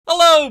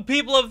Hello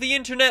people of the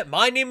internet,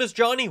 my name is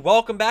Johnny,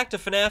 welcome back to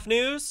FNaF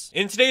News.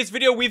 In today's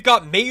video we've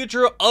got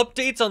major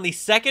updates on the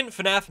second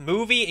FNaF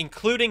movie,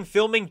 including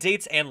filming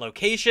dates and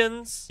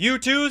locations.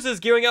 Youtooz is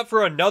gearing up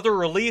for another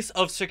release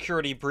of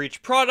security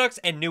breach products,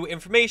 and new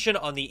information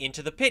on the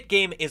Into the Pit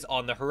game is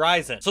on the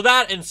horizon. So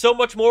that and so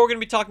much more we're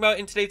going to be talking about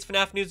in today's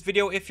FNaF News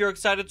video. If you're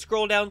excited,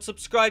 scroll down,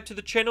 subscribe to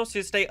the channel so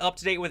you stay up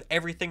to date with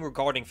everything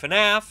regarding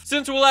FNaF.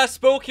 Since we last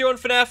spoke here on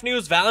FNaF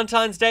News,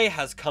 Valentine's Day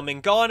has come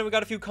and gone, and we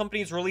got a few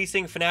companies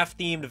releasing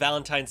FNaF-themed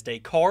Valentine's Day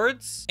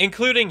cards,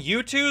 including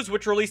Youtooz,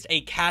 which released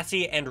a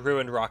Cassie and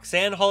Ruined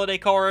Roxanne holiday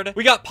card.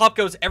 We got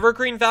POPGOES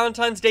Evergreen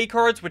Valentine's Day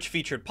cards, which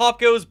featured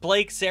POPGOES,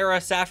 Blake,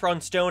 Sarah,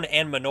 Saffron Stone,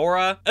 and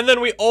Menorah. And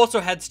then we also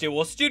had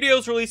Stillwell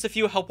Studios release a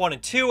few Help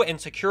Wanted 2 and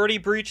Security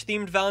Breach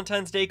themed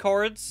Valentine's Day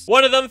cards.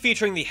 One of them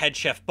featuring the Head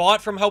Chef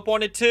Bot from Help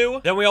Wanted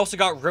 2. Then we also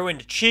got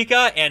Ruined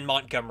Chica and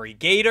Montgomery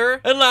Gator.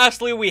 And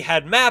lastly, we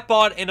had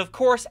Mapbot and of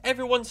course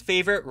everyone's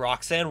favorite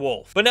Roxanne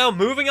Wolf. But now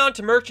moving on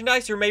to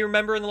merchandise, you may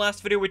remember in the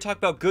last video we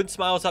talked about Good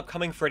Smile's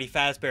upcoming Freddy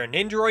Fazbear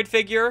Nendoroid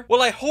figure.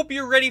 Well, I hope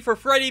you're ready for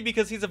Freddy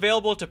because he's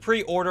available to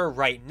pre-order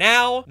right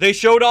now. They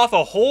showed off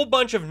a whole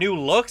bunch of new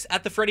looks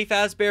at the Freddy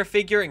Fazbear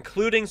figure,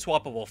 including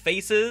swappable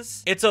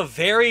faces. It's a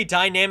very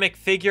dynamic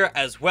figure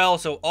as well,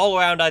 so all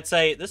around I'd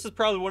say this is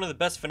probably one of the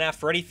best FNaF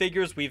Freddy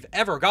figures we've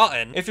ever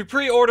gotten. If you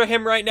pre-order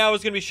him right now,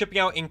 it's going to be shipping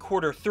out in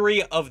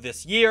Q3 of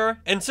this year.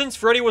 And since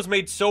Freddy was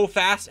made so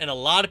fast and a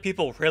lot of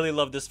people really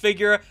love this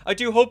figure, I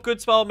do hope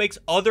Good Smile makes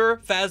other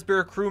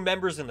Fazbear crew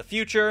members in the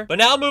future. But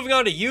now moving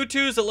on to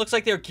Youtooz, it looks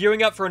like they're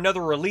gearing up for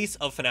another release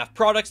of FNaF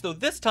products, though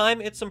this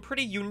time it's some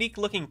pretty unique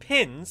looking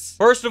pins.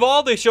 First of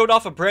all, they showed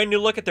off a brand new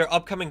look at their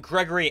upcoming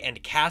Gregory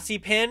and Cassie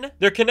pin.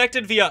 They're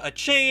connected via a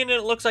chain, and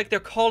it looks like they're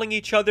calling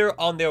each other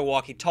on their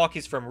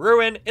walkie-talkies from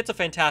Ruin. It's a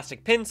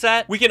fantastic pin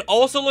set. We can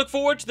also look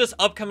forward to this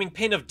upcoming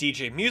pin of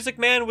DJ Music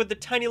Man with the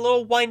tiny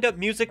little wind-up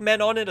Music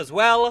Men on it as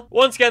well.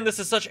 Once again, this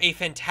is such a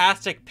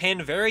fantastic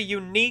pin, very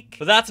unique.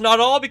 But that's not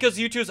all, because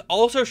Youtooz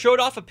also showed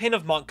off a pin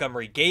of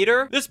Montgomery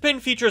Gator. This pin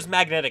features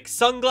magnetic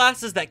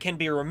sunglasses that can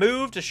be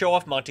removed to show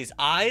off Monty's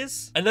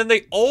eyes. And then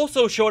they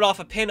also showed off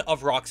a pin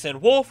of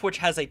Roxanne Wolf, which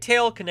has a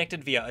tail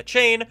connected via a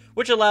chain,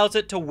 which allows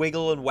it to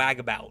wiggle and wag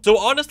about. So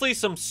honestly,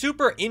 some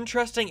super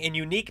interesting and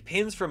unique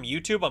pins from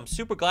YouTube. I'm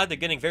super glad they're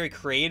getting very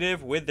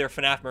creative with their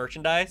FNaF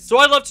merchandise. So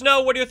I'd love to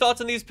know, what are your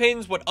thoughts on these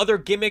pins? What other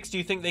gimmicks do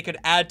you think they could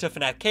add to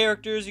FNaF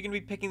characters? You can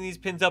be picking these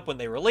pins up when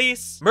they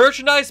release.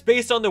 Merchandise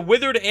based on the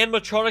Withered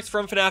animatronics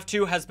from FNaF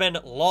 2 has been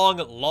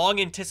long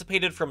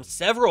anticipated from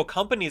several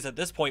companies at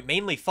this point,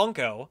 mainly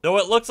Funko. Though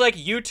it looks like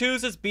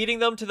Youtooz is beating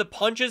them to the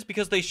punches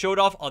because they showed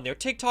off on their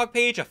TikTok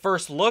page a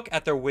first look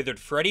at their Withered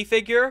Freddy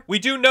figure. We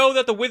do know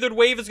that the Withered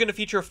wave is going to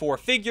feature 4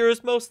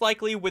 figures, most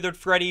likely Withered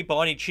Freddy,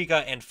 Bonnie,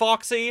 Chica, and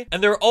Foxy.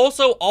 And they're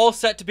also all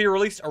set to be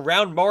released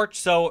around March,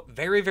 so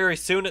very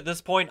soon at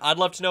this point. I'd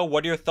love to know,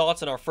 what are your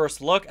thoughts on our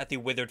first look at the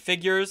Withered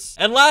figures?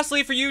 And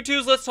lastly, for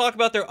Youtooz, let's talk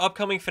about their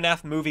upcoming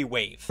FNaF movie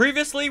wave.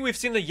 Previously, we've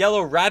seen the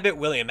Yellow Rabbit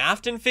William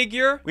Afton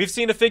figure. We've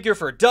seen a figure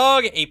for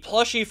Doug, a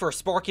plushie for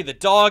Sparky the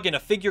dog, and a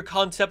figure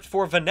concept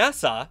for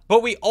Vanessa.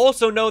 But we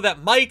also know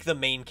that Mike, the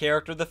main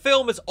character of the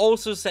film, is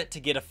also set to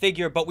get a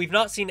figure, but we've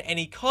not seen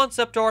any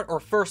concept art or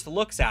first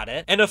looks at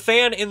it. And a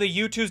fan in the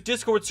Youtooz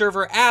Discord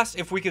server asked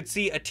if we could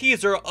see a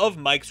teaser of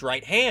Mike's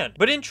right hand.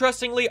 But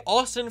interestingly,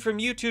 Austin from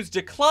Youtooz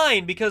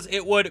declined because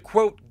it would,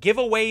 quote, give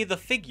away the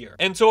figure.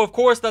 And so of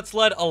course that's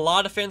led a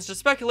lot of fans to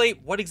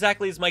speculate, what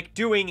exactly is Mike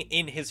doing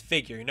in his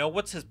figure? You know,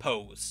 what's his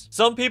pose?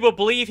 Some people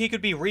believe he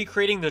could be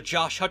recreating the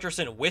Josh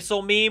Hutcherson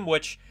whistle meme,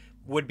 which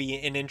would be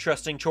an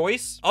interesting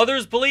choice.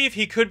 Others believe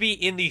he could be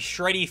in the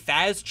Shreddy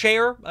Faz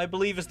chair, I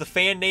believe is the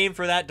fan name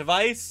for that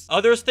device.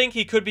 Others think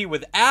he could be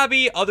with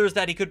Abby, others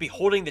that he could be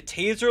holding the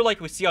taser like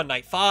we see on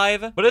Night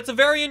 5. But it's a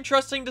very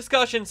interesting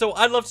discussion, so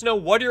I'd love to know,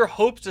 what are your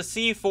hopes to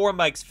see for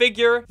Mike's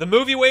figure? The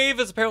movie wave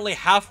is apparently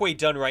halfway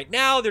done right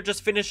now. They're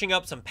just finishing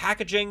up some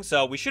packaging,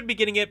 so we should be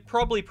getting it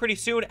probably pretty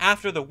soon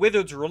after the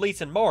Withereds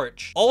release in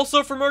March.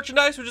 Also for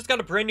merchandise, we just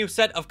got a brand new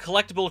set of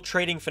collectible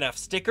Trading FNaF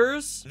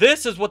stickers.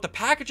 This is what the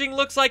packaging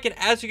looks like, and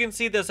as you can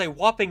see, there's a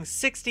whopping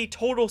 60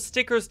 total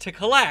stickers to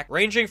collect,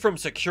 ranging from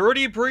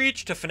Security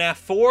Breach to FNaF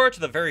 4 to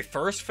the very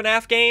first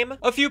FNaF game.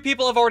 A few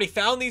people have already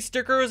found these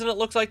stickers, and it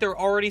looks like they're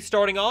already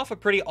starting off a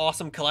pretty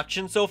awesome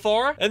collection so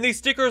far. And these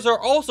stickers are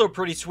also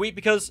pretty sweet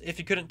because, if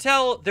you couldn't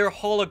tell, they're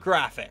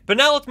holographic. But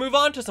now let's move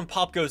on to some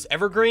POPGOES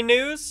Evergreen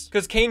news,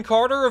 because Kane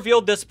Carter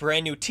revealed this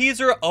brand new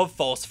teaser of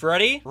False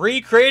Freddy,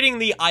 recreating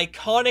the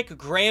iconic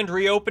grand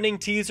reopening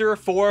teaser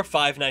for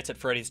Five Nights at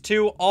Freddy's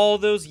 2 all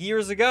those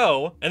years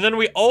ago. And then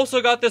we also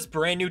got this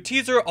brand new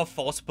teaser of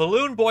False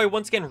Balloon Boy,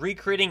 once again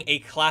recreating a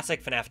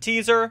classic FNaF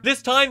teaser.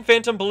 This time,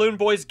 Phantom Balloon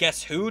Boy's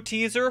Guess Who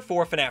teaser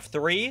for FNaF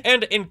 3.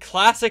 And in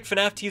classic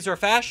FNaF teaser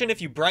fashion,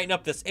 if you brighten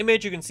up this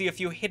image, you can see a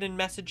few hidden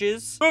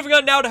messages. Moving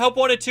on now to Help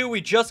Wanted 2,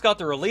 we just got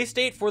the release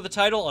date for the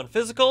title on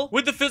physical,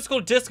 with the physical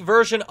disc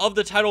version of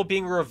the title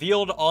being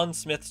revealed on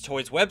Smith's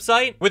Toys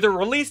website, with a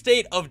release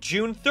date of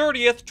June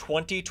 30th,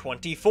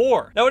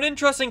 2024. Now, an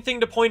interesting thing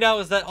to point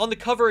out is that on the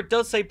cover, it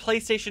does say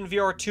PlayStation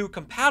VR 2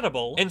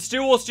 compatible, and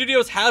Stu will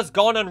Studios has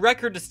gone on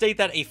record to state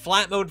that a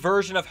flat mode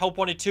version of Help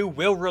Wanted 2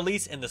 will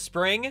release in the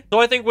spring. So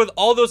I think with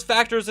all those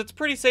factors, it's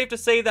pretty safe to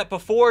say that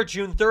before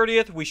June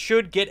 30th, we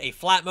should get a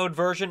flat mode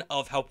version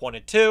of Help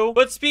Wanted 2.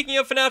 But speaking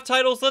of FNAF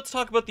titles, let's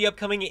talk about the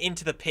upcoming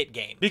Into the Pit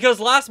game. Because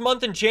last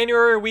month in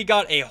January, we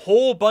got a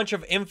whole bunch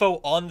of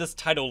info on this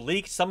title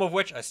leaked, some of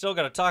which I still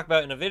gotta talk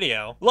about in a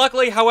video.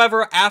 Luckily,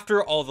 however,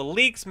 after all the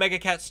leaks,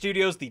 Megacat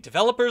Studios, the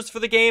developers for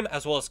the game,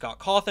 as well as Scott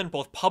Cawthon,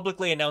 both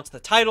publicly announced the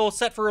title,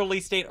 set for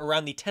release date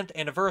around the 10th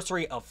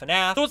anniversary of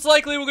FNAF. So it's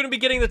likely we're gonna be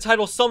getting the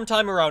title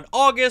sometime around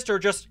August, or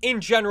just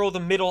in general the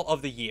middle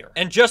of the year.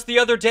 And just the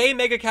other day,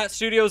 Megacat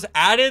Studios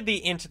added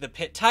the Into the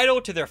Pit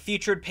title to their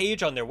featured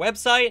page on their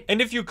website,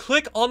 and if you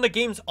click on the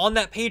games on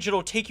that page,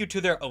 it'll take you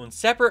to their own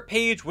separate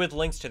page with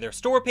links to their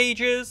store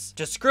pages,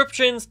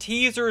 descriptions,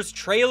 teasers,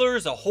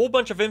 trailers, a whole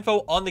bunch of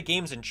info on the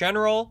games in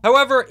general.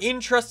 However,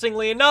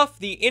 interestingly enough,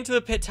 the Into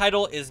the Pit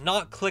title is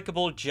not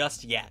clickable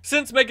just yet.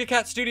 Since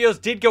Megacat Studios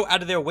did go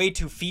out of their way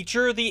to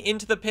feature the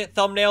Into the Pit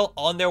thumbnail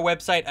on their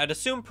website, I'd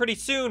assume pretty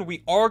soon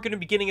we are going to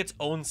be getting its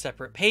own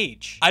separate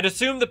page. I'd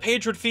assume the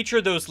page would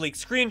feature those leaked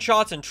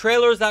screenshots and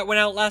trailers that went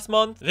out last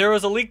month. There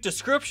was a leaked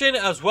description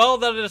as well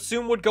that I'd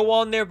assume would go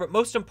on there, but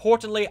most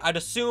importantly, I'd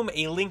assume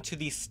a link to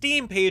the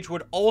Steam page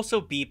would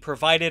also be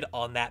provided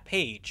on that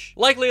page,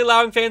 likely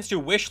allowing fans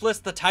to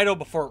wishlist the title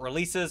before it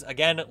releases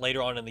again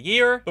later on in the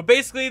year. But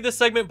basically, this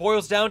segment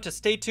boils down to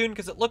stay tuned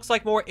because it looks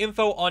like more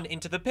info on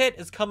Into the Pit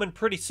is coming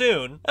pretty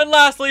soon. And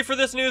lastly, for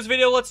this news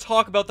video, let's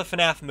talk about the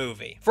FNAF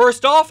movie.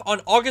 First off,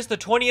 on August the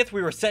 20th,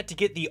 we were set to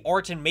get the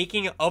art and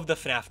making of the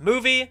FNAF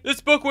movie.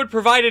 This book would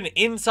provide an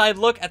inside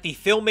look at the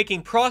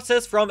filmmaking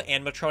process from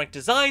animatronic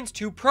designs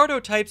to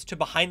prototypes to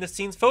behind the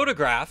scenes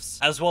photographs,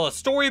 as well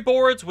as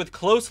storyboards with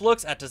close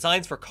looks at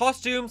designs for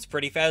costumes,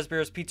 Freddy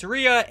Fazbear's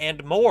Pizzeria,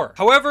 and more.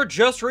 However,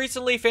 just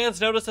recently,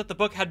 fans noticed that the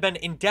book had been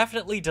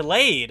indefinitely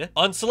delayed.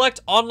 On select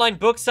online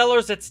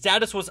booksellers, its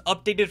status was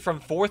updated from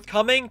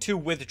forthcoming to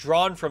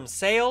withdrawn from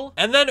sale.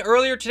 And then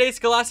earlier today,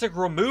 Scholastic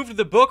removed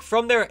the book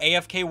from their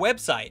AFK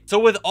website. So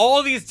with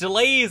all these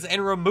delays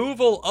and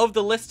removal of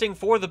the listing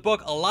for the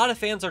book, a lot of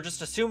fans are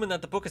just assuming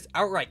that the book is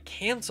outright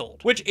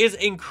canceled, which is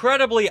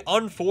incredibly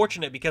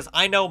unfortunate because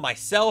I know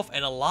myself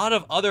and a lot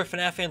of other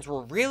FNAF fans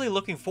were really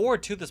looking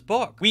forward to this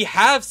book. We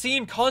have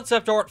seen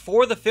concept art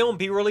for the film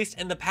be released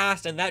in the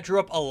past, and that drew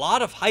up a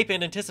lot of hype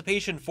and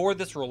anticipation for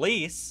this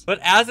release. But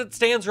as it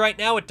stands right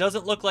now, it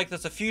doesn't look like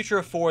there's a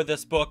future for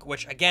this book,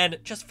 which again,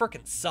 just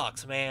freaking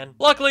sucks, man.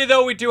 Luckily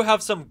though, we do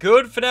have some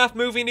good FNAF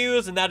movie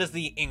news, and that is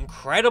the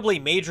incredibly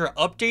major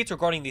updates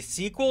regarding the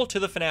sequel to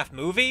the FNAF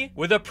movie,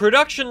 with a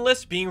production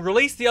list being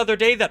released the other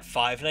day that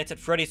Five Nights at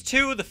Freddy's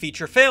 2, the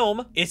feature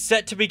film, is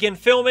set to begin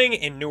filming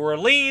in New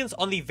Orleans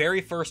on the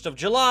very 1st of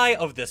July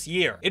of this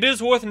year. It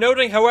is worth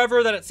noting,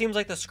 however, that it seems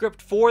like the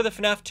script for the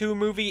FNAF 2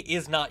 movie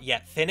is not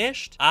yet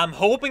finished. I'm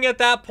hoping at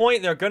that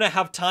point they're gonna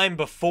have time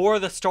before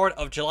the start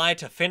of July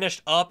to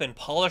finish up and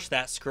polish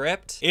that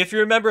script. If you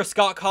remember,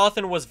 Scott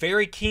Cawthon was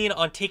very keen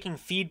on taking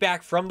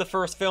feedback from the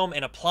first film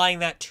and applying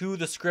that to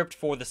the script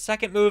for the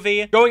second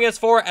movie, going as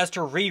far as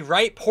to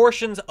rewrite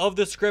portions of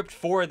the script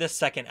for this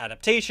second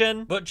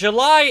adaptation. But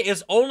July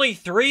is only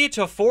 3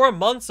 to 4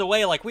 months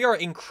away. Like, we are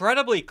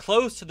incredibly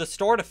close to the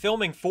start of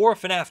filming for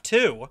FNAF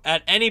 2.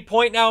 At any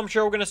point now, I'm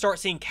sure we're gonna start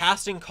seeing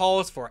casting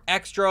calls for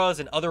extras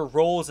and other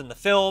roles in the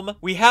film.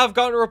 We have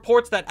gotten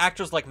reports that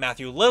actors like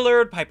Matthew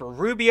Lillard, Piper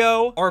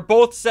Rubio are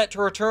both set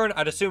to return.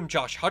 I'd assume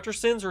Josh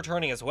Hutcherson's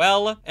returning as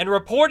well. And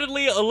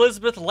reportedly,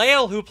 Elizabeth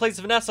Lail, who plays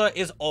Vanessa,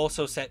 is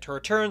also set to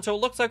return. So it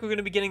looks like we're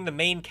gonna be getting the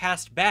main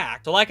cast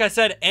back. So like I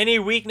said, any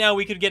week now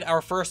we could get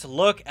our first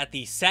look at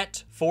the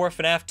set for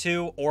FNAF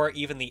 2 or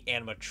even the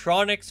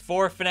animatronics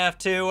for FNAF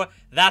 2.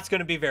 That's going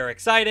to be very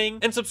exciting.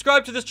 And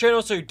subscribe to this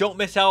channel so you don't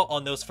miss out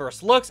on those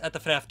first looks at the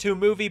FNAF 2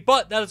 movie.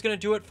 But that is going to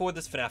do it for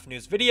this FNAF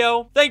news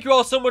video. Thank you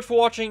all so much for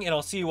watching, and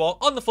I'll see you all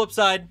on the flip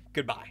side.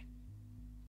 Goodbye.